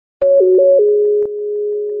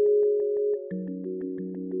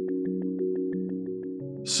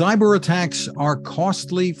Cyber attacks are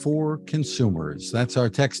costly for consumers. That's our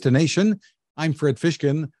text to Nation. I'm Fred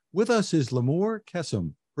Fishkin. With us is Limor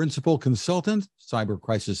Kesem, Principal Consultant, Cyber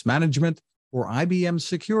Crisis Management for IBM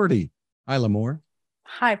Security. Hi, Limor.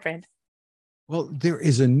 Hi, Fred. Well, there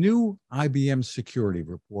is a new IBM security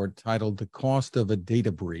report titled The Cost of a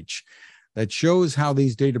Data Breach that shows how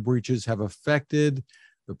these data breaches have affected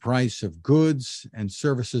the price of goods and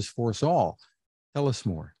services for us all. Tell us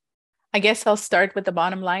more. I guess I'll start with the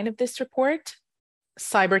bottom line of this report.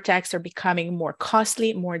 Cyber attacks are becoming more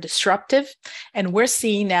costly, more disruptive, and we're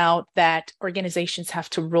seeing now that organizations have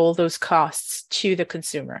to roll those costs to the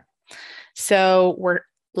consumer. So we're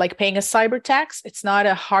like paying a cyber tax. It's not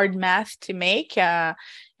a hard math to make. It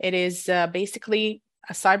is basically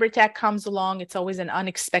a cyber attack comes along. It's always an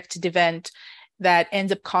unexpected event that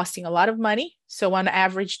ends up costing a lot of money. So on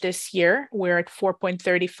average this year, we're at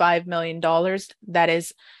 $4.35 million. That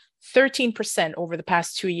is 13% over the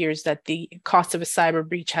past 2 years that the costs of a cyber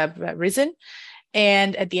breach have risen.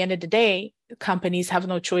 And at the end of the day, companies have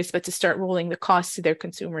no choice but to start rolling the costs to their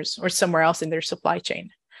consumers or somewhere else in their supply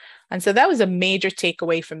chain. And so that was a major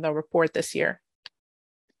takeaway from the report this year.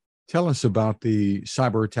 Tell us about the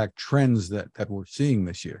cyber attack trends that we're seeing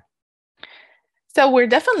this year. So we're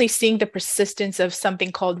definitely seeing the persistence of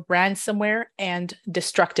something called ransomware and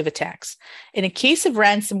destructive attacks. In a case of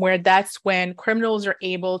ransomware, that's when criminals are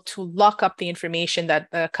able to lock up the information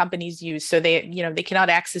that companies use. So they cannot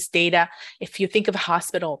access data. If you think of a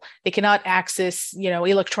hospital, they cannot access,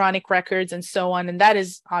 electronic records and so on. And that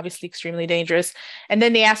is obviously extremely dangerous. And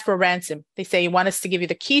then they ask for a ransom. They say, you want us to give you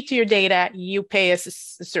the key to your data, you pay us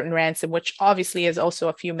a certain ransom, which obviously is also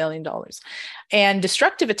a few $1 million. And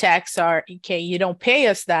destructive attacks are, okay, you don't pay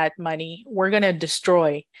us that money, we're going to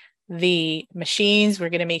destroy the machines, we're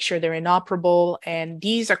going to make sure they're inoperable, and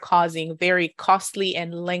these are causing very costly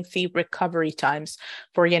and lengthy recovery times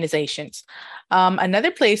for organizations. Another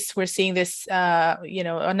place we're seeing this,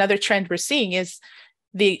 another trend we're seeing is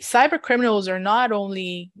the cyber criminals are not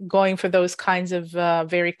only going for those kinds of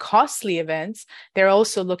very costly events, they're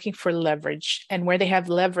also looking for leverage. And where they have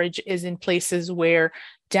leverage is in places where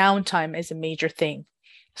downtime is a major thing.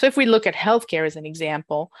 So if we look at healthcare as an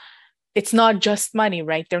example, it's not just money,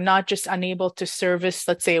 right? They're not just unable to service,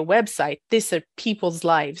 let's say, a website. These are people's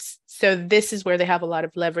lives. So this is where they have a lot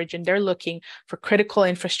of leverage, and they're looking for critical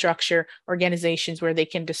infrastructure organizations where they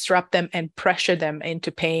can disrupt them and pressure them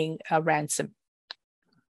into paying a ransom.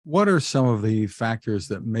 What are some of the factors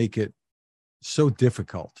that make it so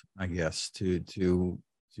difficult, I guess, to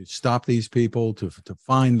stop these people, to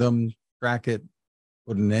find them, track it,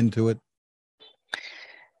 put an end to it?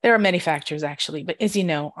 There are many factors, actually, but as you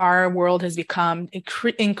know, our world has become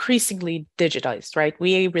increasingly digitized, right?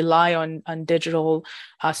 We rely on digital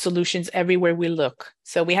solutions everywhere we look.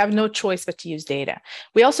 So we have no choice but to use data.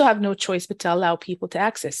 We also have no choice but to allow people to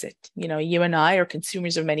access it. You and I are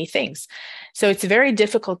consumers of many things. So it's very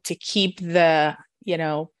difficult to keep the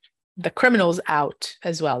criminals out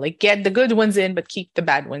as well. Like get the good ones in, but keep the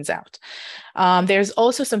bad ones out. There's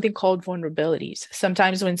also something called vulnerabilities.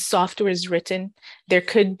 Sometimes when software is written, there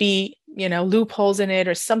could be, loopholes in it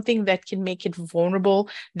or something that can make it vulnerable.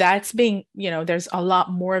 That's being, there's a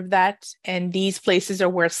lot more of that. And these places are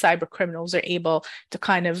where cyber criminals are able to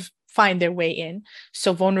kind of find their way in.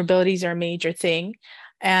 So vulnerabilities are a major thing.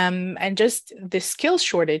 And just the skill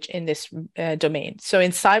shortage in this domain. So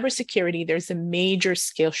in cybersecurity, there's a major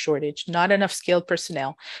skill shortage, not enough skilled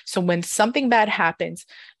personnel. So when something bad happens,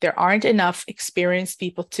 there aren't enough experienced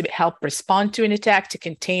people to help respond to an attack, to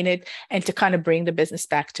contain it, and to kind of bring the business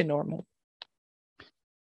back to normal.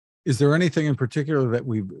 Is there anything in particular that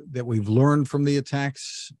we've learned from the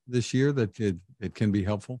attacks this year that it can be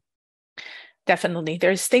helpful? Definitely.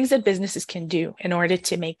 There's things that businesses can do in order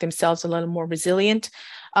to make themselves a little more resilient.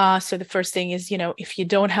 So the first thing is, if you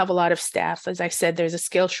don't have a lot of staff, as I said, there's a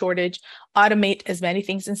skill shortage, automate as many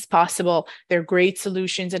things as possible. There are great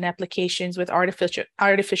solutions and applications with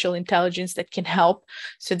artificial intelligence that can help.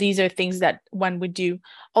 So these are things that one would do.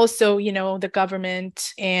 Also, the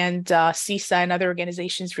government and CISA and other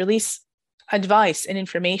organizations release advice and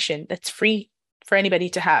information that's free for anybody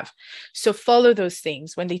to have. So follow those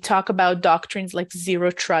things. When they talk about doctrines like zero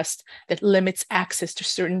trust that limits access to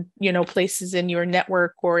certain, places in your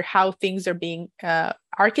network or how things are being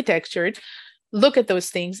architectured, look at those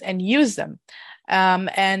things and use them.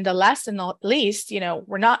 And the last and not least,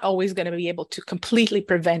 we're not always going to be able to completely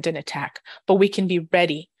prevent an attack, but we can be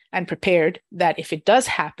ready and prepared that if it does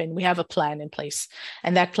happen, we have a plan in place.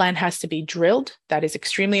 And that plan has to be drilled. That is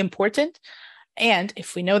extremely important. And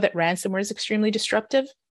if we know that ransomware is extremely disruptive,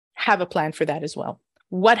 have a plan for that as well.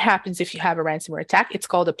 What happens if you have a ransomware attack? It's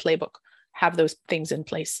called a playbook. have those things in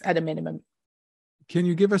place at a minimum. Can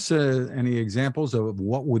you give us any examples of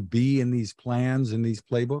what would be in these plans, in these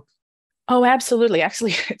playbooks? Oh, absolutely.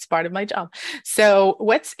 Actually, it's part of my job. So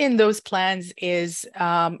what's in those plans is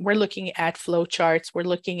we're looking at flow charts, we're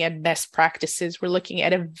looking at best practices, we're looking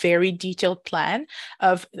at a very detailed plan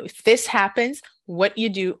of if this happens, what you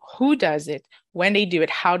do, who does it, when they do it,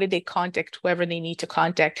 how did they contact whoever they need to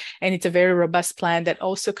contact. And it's a very robust plan that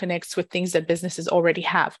also connects with things that businesses already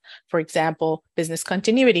have. For example, business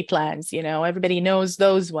continuity plans, everybody knows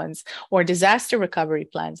those ones, or disaster recovery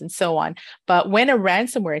plans and so on. But when a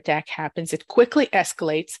ransomware attack happens, it quickly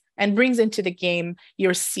escalates and brings into the game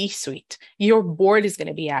your C-suite. Your board is going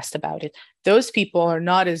to be asked about it. Those people are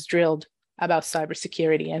not as drilled about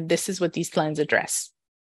cybersecurity, and this is what these plans address.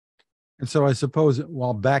 And so I suppose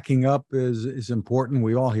while backing up is important,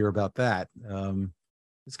 we all hear about that.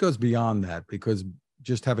 This goes beyond that, because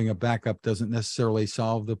just having a backup doesn't necessarily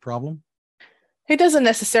solve the problem. It doesn't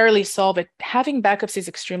necessarily solve it. Having backups is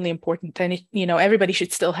extremely important, and everybody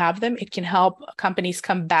should still have them. It can help companies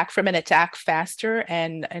come back from an attack faster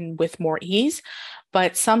and with more ease.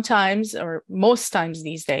 But sometimes, or most times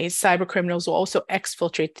these days, cyber criminals will also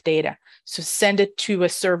exfiltrate the data. So send it to a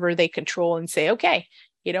server they control and say, okay,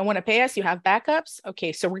 you don't want to pay us, you have backups?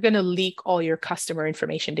 Okay, so we're going to leak all your customer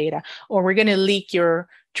information data, or we're going to leak your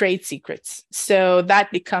trade secrets. So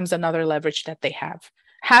that becomes another leverage that they have.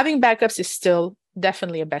 Having backups is still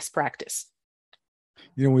definitely a best practice.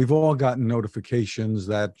 We've all gotten notifications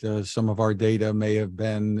that some of our data may have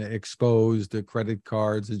been exposed, to credit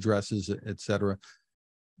cards, addresses, et cetera.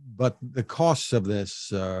 But the costs of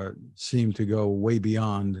this seem to go way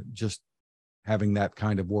beyond just having that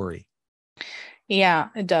kind of worry. Yeah,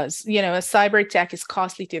 it does. A cyber attack is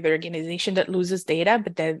costly to the organization that loses data,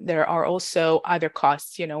 but then there are also other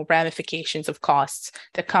costs, ramifications of costs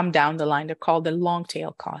that come down the line. They're called the long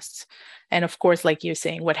tail costs. And of course, like you're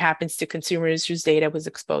saying, what happens to consumers whose data was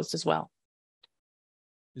exposed as well.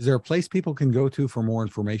 Is there a place people can go to for more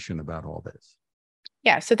information about all this?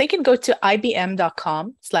 Yeah, so they can go to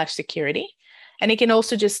ibm.com/security. And they can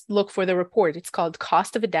also just look for the report. It's called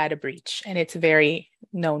Cost of a Data Breach, and it's a very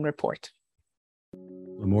known report.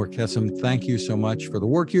 Limor Kesem, thank you so much for the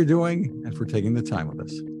work you're doing and for taking the time with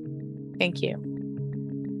us. Thank you.